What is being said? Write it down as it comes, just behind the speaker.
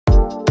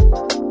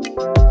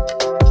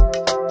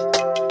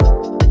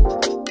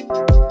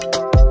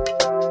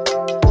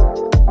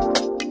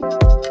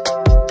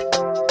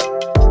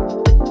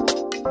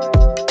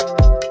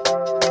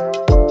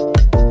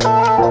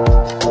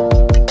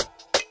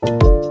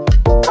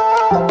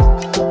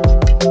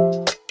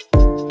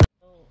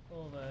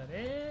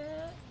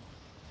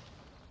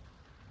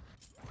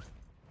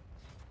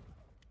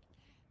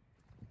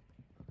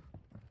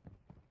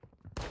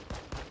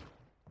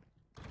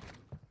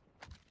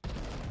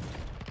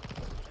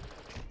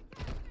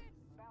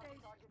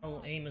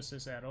aim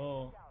assist at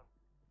all.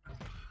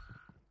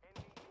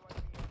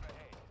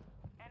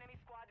 Enemy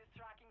squad is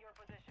tracking your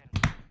position.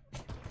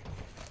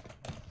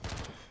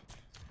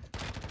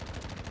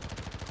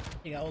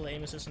 You got all the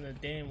aim assists in the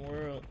damn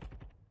world.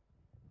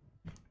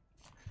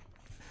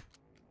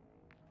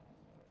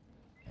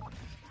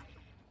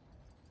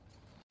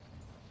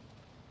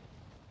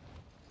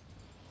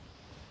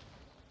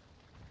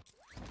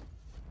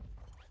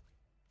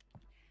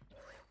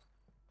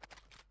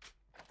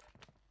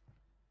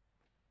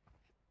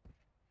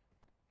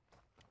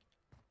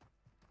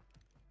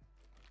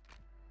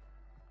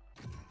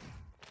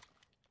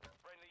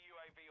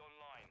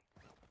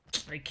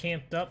 They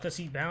camped up because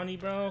he bounty,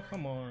 bro.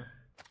 Come on.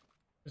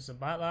 This is a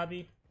bot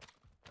lobby.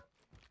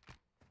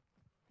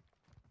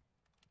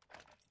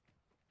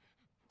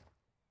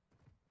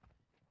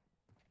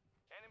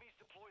 Enemies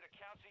deployed a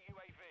counter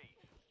UAV.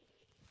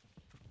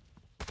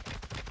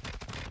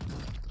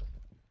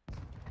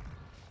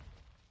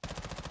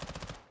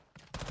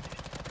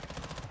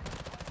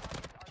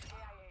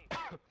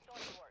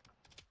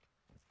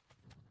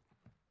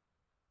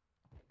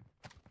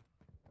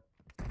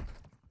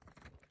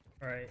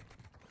 All right.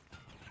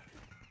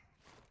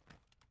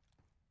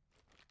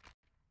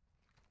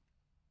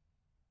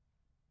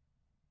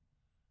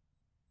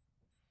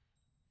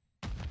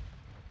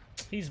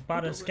 He's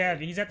bought a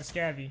scavvy. He's at the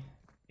scavvy.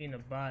 Being a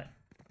bot.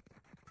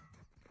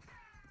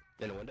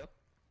 In the window?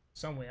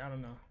 Somewhere, I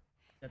don't know.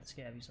 He's at the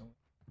scavvy somewhere.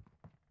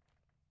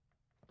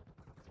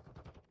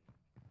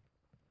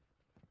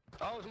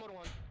 Oh, there's more than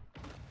one.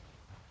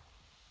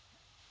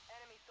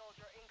 Enemy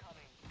soldier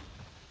incoming.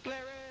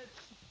 Clearance!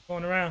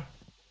 Going around.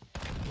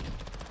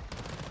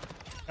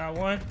 Got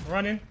one.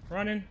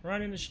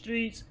 Running the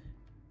streets.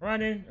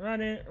 Running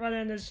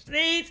the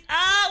streets.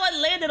 Ah, I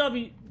landed on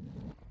me.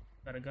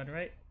 Got a gun,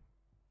 right?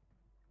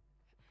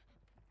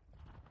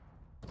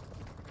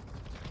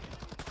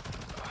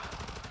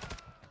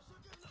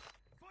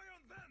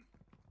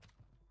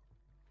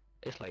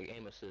 It's like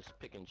aim assist,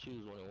 pick and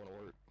choose when they want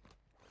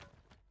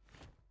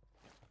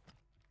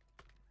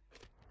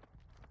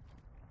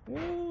to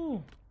work.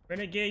 Woo!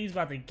 Renegade, he's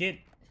about to get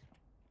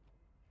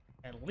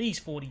at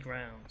least 40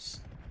 rounds.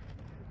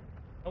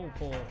 No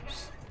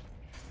pause.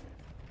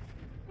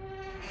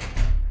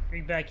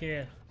 Three back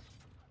here.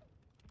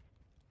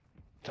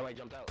 Somebody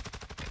jumped out.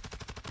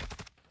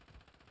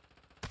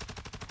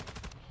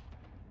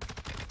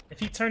 If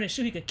he turned and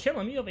shoot, he could kill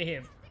him. He over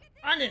here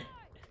running.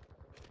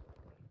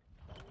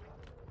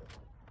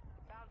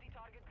 Bounty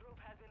target group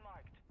has been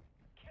marked.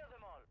 Kill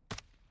them all.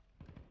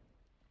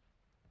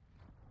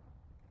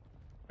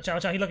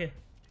 Watch out, he looking.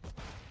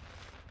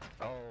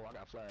 Oh, I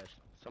got flashed.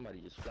 Somebody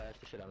just flashed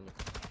the shit out of me.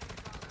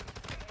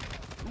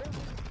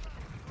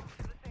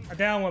 I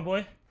down one,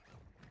 boy.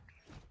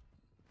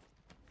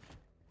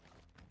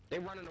 They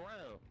running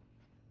around.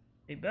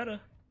 He better.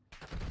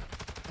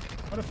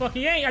 What the fuck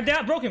he ain't? I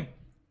down, broke him.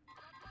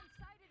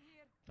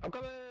 I'm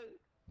coming.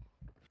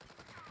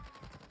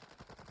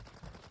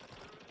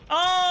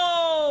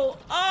 Oh,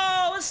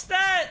 what's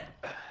that?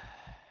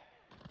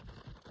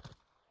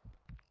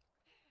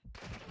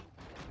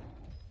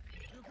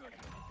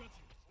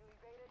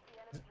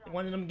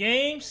 One of them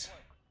games.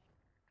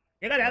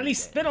 You gotta at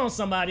least spit on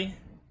somebody.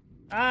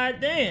 Ah,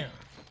 damn.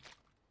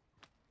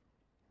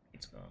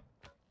 Let's go.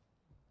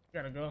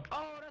 Gotta go.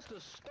 Oh, that's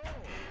the storm.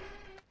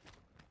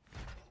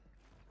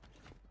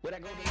 Where'd I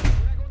go to?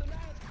 Where'd I go to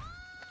mask?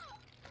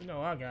 You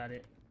know I got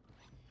it.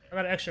 I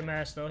got an extra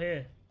mask though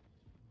here.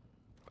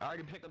 I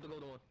already picked up the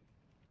golden one.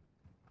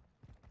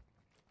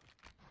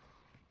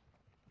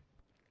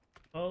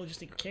 Oh,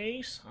 just in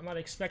case. I'm not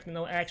expecting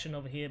no action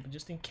over here, but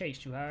just in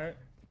case, you heard.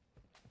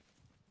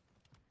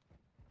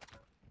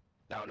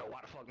 I don't know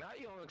why the fuck now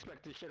you don't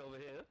expect this shit over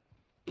here.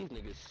 These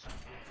niggas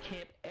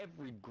camp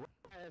every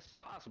grass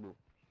possible.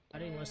 I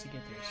didn't want us to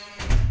get this.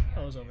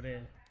 Oh, it was over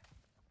there.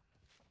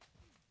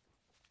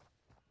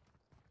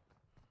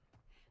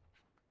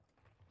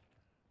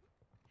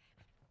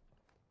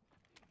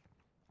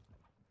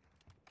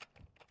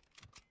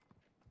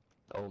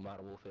 Oh,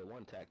 Modern Warfare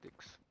 1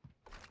 tactics.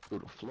 Through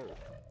the floor.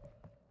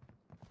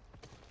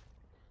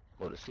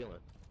 Or the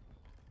ceiling.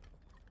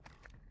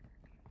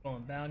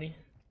 Going bounty.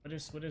 Where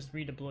this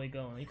redeploy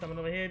going? He coming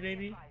over here,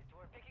 baby?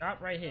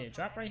 Drop right here.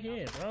 Drop right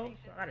here, bro.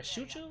 I gotta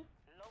shoot you?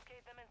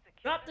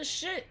 Drop the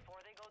shit!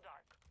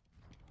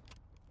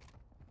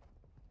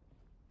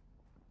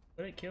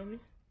 Will it kill me?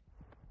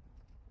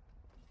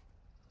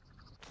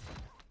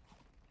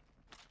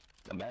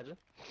 Imagine.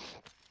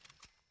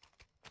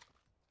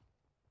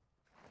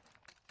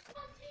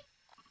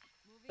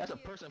 That's a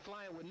person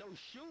flying with no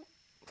shoe.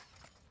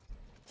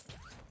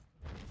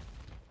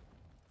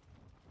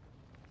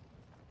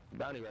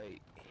 Bounty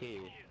right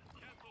here.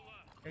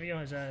 Maybe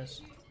on his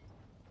ass.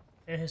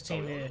 And his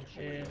team here.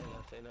 Yeah.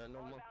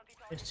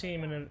 His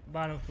team in the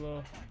bottom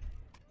floor.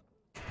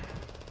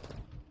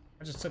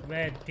 I just took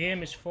bad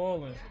damage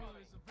falling.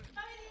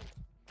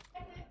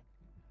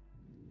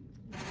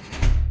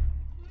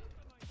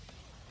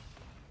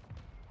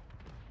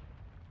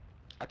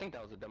 I think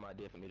that was a dumb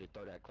idea for me to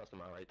throw that cluster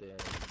mine right there.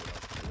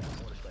 And,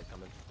 mortar strike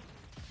coming.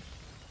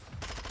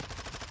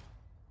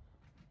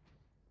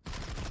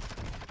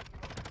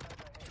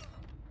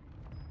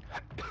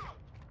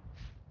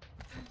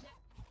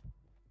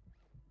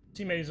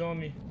 Teammates on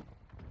me.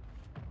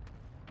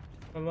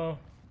 Hello.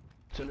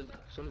 Soon as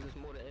this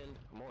mortar end,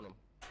 I'm on him.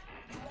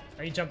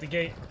 He jumped the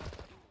gate.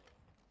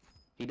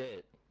 He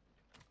dead.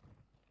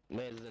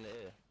 Man's is in the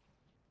air.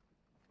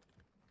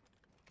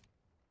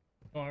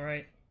 Going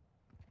right.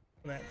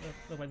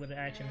 Look like where the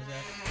action is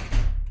at.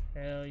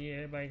 Hell yeah,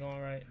 everybody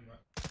going right.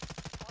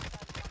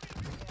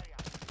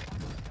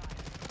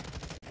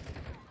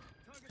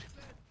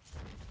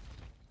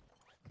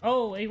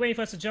 Oh, he waiting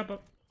for us to jump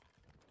up.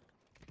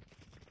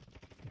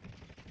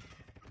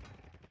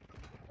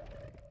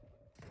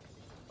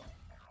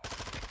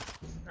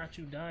 Not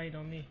you died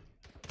on me.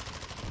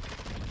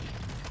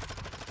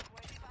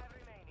 25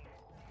 remaining.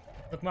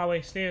 Look my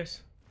way,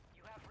 stairs.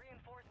 You have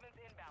reinforcements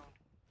inbound.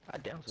 I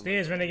downed somebody.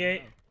 Stairs,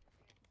 renegade.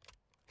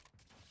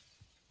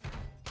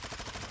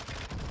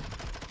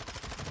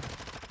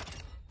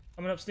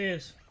 Coming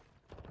upstairs.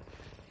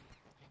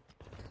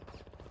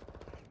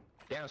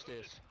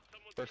 Downstairs.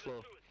 First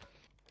floor.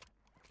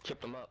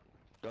 Chipped him up.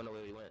 Don't know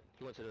where he went.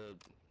 He went to the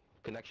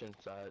connection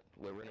side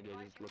where Renegade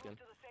is looking. To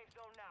the safe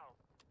zone now.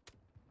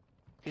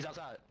 He's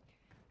outside.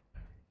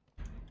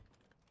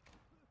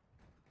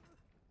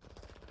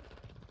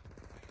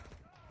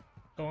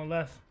 Going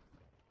left.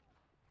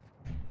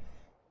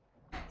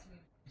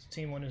 There's a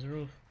team on his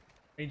roof.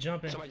 They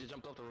jumping. Somebody just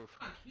jumped off the roof.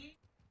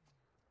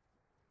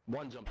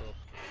 One jumped off.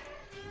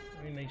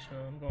 Let me make sure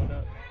I'm going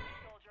up.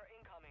 Soldier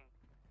incoming.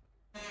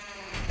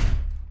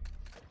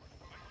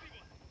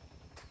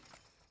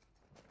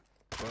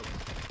 Well,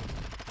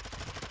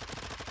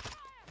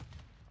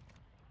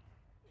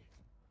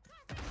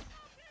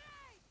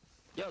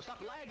 yo,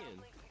 stop lagging.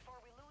 Before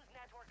we lose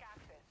network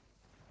access.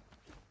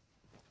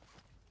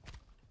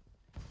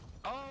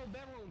 Oh,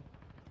 bedroom.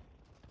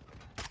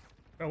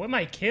 Bro, where'd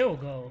my kill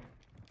go?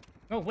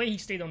 No way he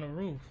stayed on the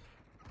roof.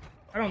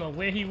 I don't know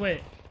where he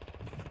went.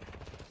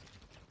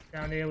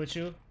 Down there with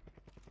you.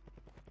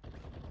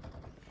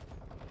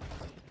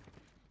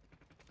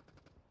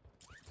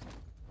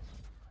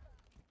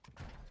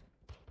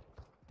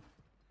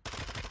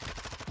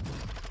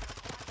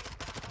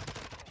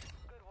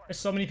 There's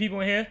so many people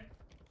in here.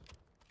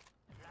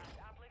 Last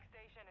uplink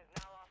station is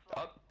now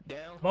offline. Up,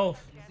 down.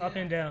 Both. Up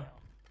and down.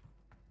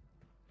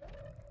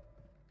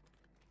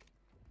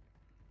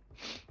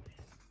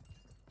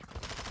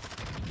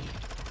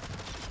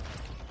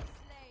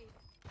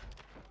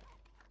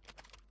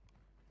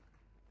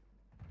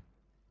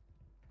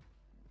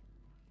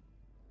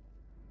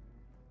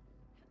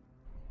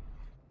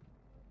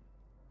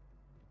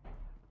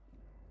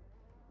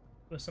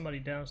 There's somebody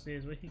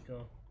downstairs. Where'd he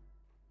go?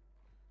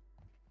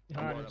 He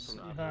I'm going hiding, up from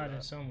the he opposite hiding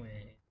side.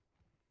 somewhere.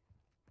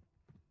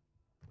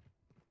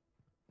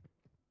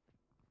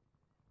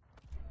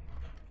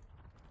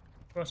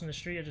 Crossing the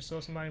street, I just saw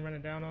somebody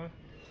running down on.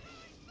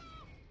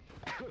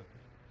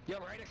 Yo,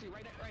 right next to you,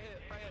 right here,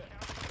 right here.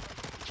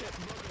 Chip,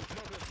 smoker.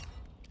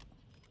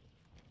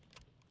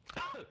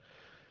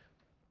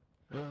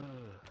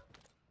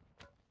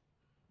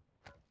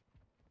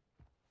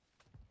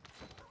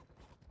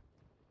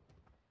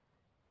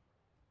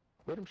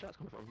 Where them shots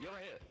coming from? You're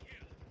right here.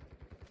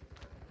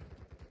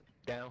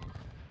 Down.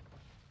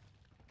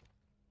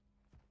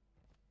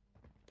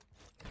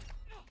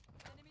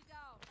 Enemy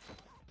down.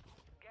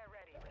 Get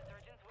ready.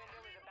 Resurgence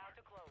window is about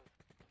to close.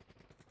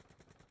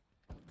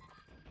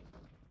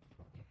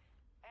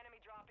 Enemy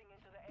dropping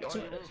into the Yo,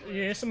 air.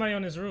 Yeah, there's somebody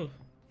on this roof.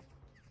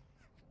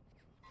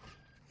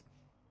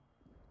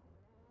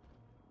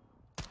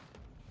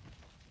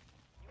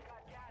 You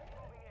got gas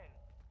moving in.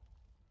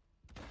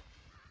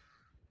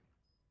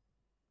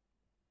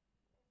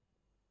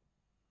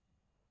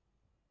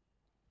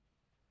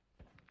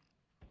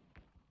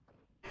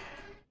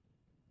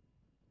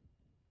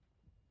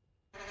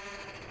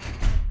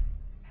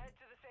 Head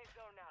to the safe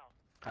zone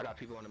now. I got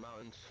people on the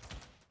mountains.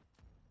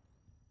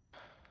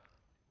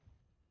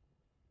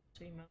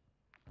 Team out.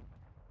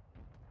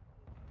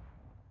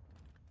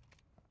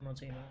 I'm on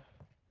team out.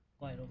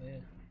 Light over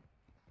here.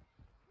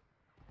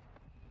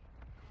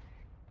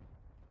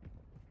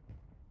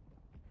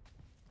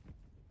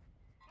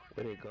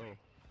 Where'd it go?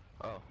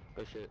 Oh,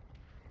 good shit.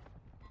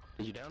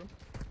 Did you down him?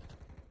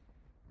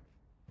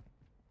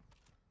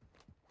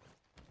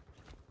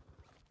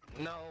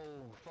 No,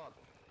 fuck.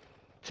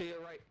 To your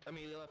right, I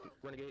mean your left,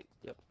 Renegade.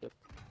 Yep.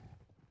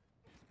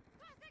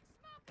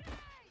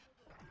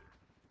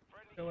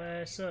 Go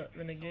ass up,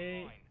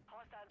 renegade.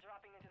 Hostiles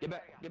dropping into Get the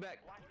back, area. get back.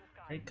 Watch the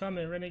sky. They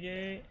coming,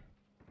 renegade.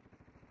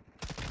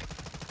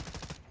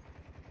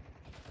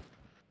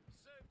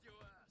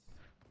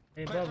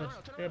 They above us.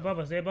 They above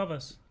us. They above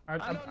us.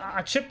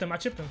 I chipped him. I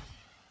chipped him.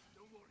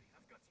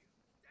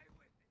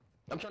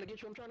 I'm trying to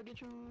get you,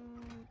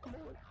 Come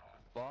on.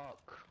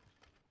 Fuck.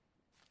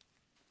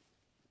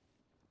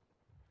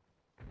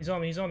 He's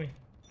on me. He's on me. Be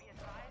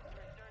advised,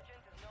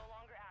 Resurgence is no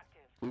longer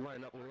active. We're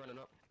running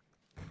up.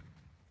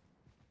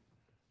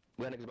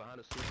 We got niggas behind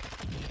us too.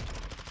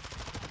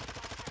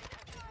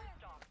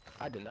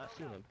 I did not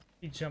see him.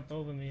 He jumped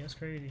over me. That's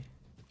crazy.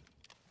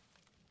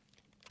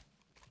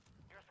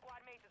 Your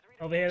squad mate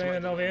is Over here,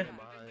 Somebody over here.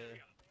 behind here.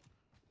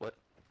 What?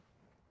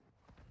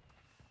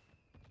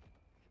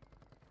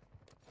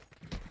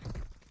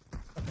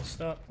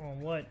 Stuck on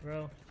what,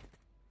 bro?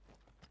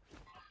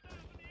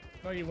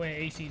 Oh, you went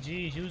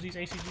ACGs. Use these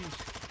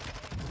ACGs.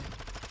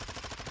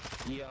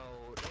 Yo, they had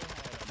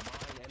a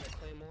mine and a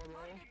claymore,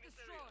 bro.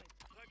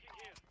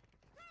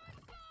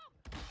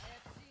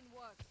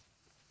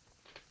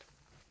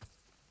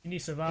 You need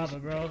Survivor,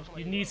 bro.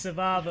 You need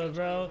Survivor,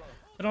 bro.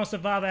 Put on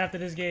Survivor after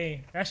this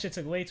game. That shit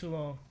took way too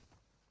long.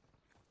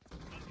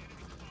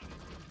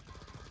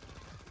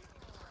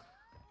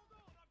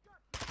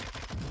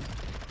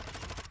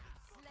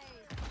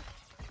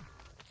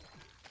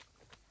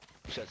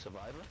 You said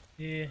Survivor?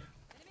 Yeah.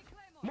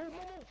 Move, move,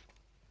 move.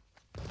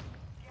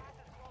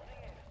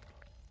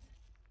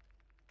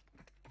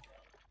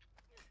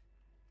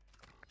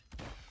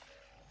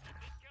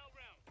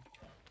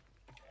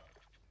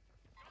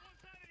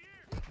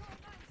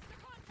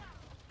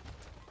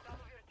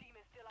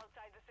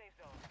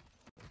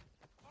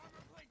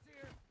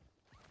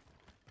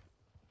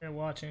 They're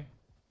watching.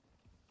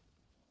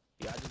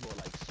 Yeah, I just bought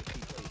like 60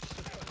 plates.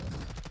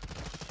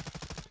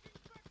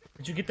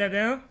 Did you get that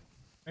down?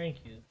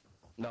 Thank you.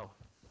 No.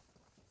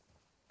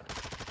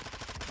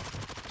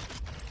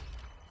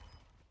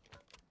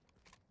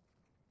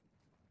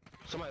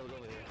 Somebody was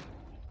over here.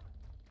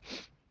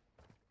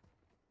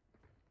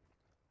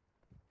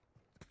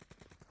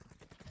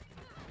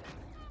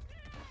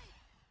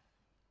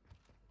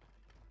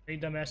 They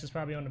dumbasses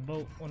probably on the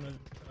boat, on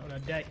the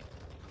deck.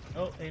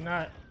 Oh, they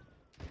not.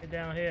 They're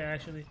down here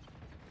actually.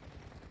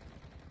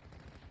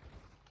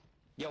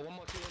 Yo, one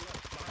more to your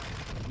left. Behind.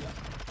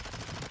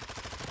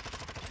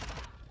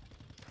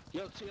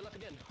 Yo, to your left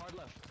again. Hard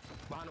left.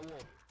 Behind the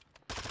wall.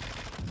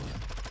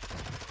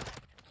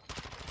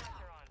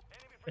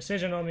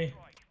 Precision on me.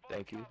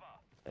 Thank you.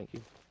 Thank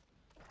you.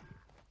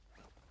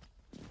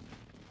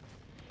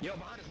 Yo,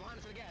 behind us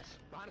in the gas.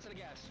 Behind us in the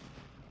gas.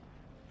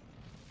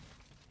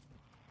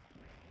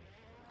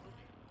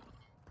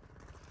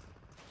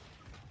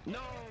 No!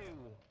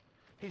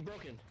 He's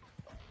broken.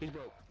 He's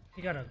broke.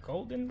 He got a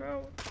golden,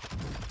 bro?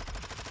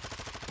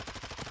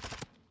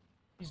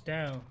 He's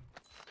down.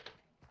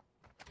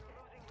 You're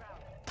losing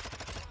ground.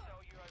 So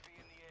UAV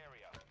in the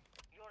area.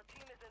 Your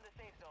team is in the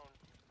safe zone.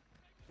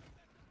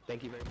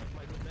 Thank you very much,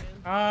 my good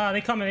man. Ah,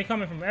 they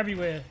coming from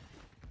everywhere.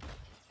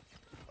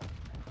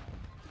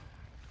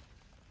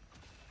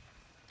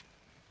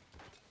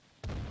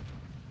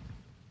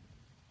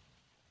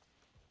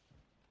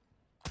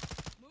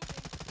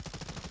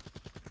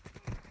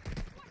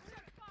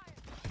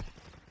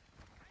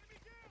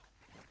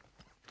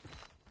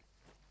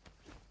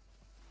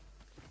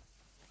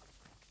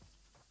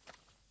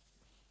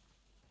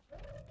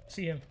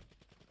 See him.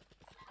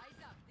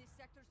 Eyes up, this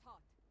sector's hot.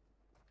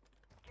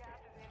 Gas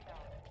is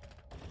inbound.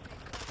 Stay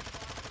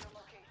close to your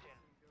location.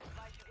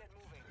 Advise you get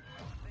moving.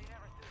 They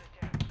never stood a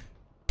chance.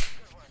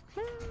 Good work.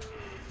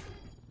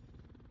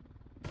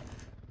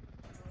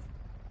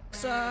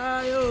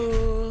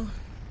 Sayo.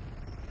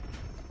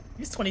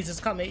 These 20s is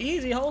coming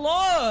easy. Hold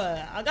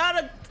on. I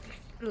gotta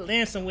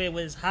land somewhere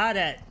where it's hot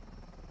at.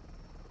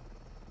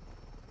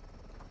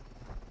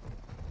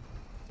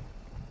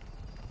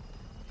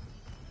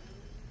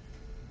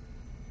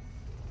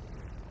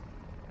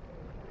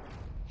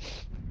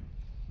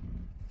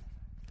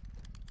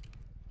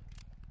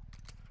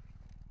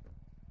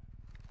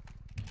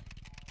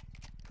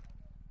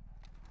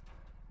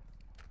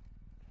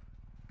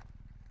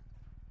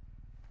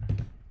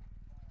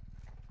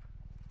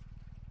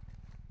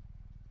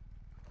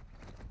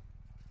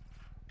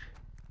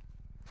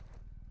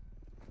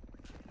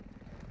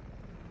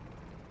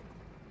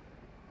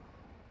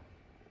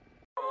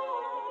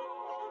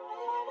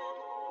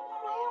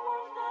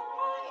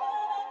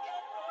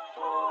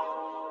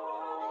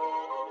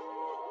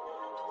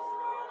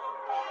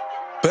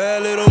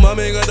 Bad little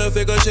mommy got the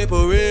figure shape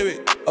of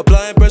Riri.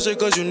 Applying pressure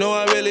cause you know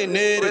I really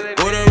need it.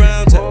 Going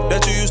around town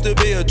that you used to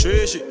be a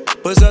tricky.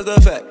 Besides the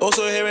fact,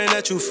 also hearing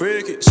that you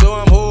freaky. So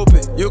I'm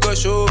hoping you can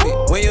show me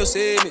when you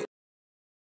see me.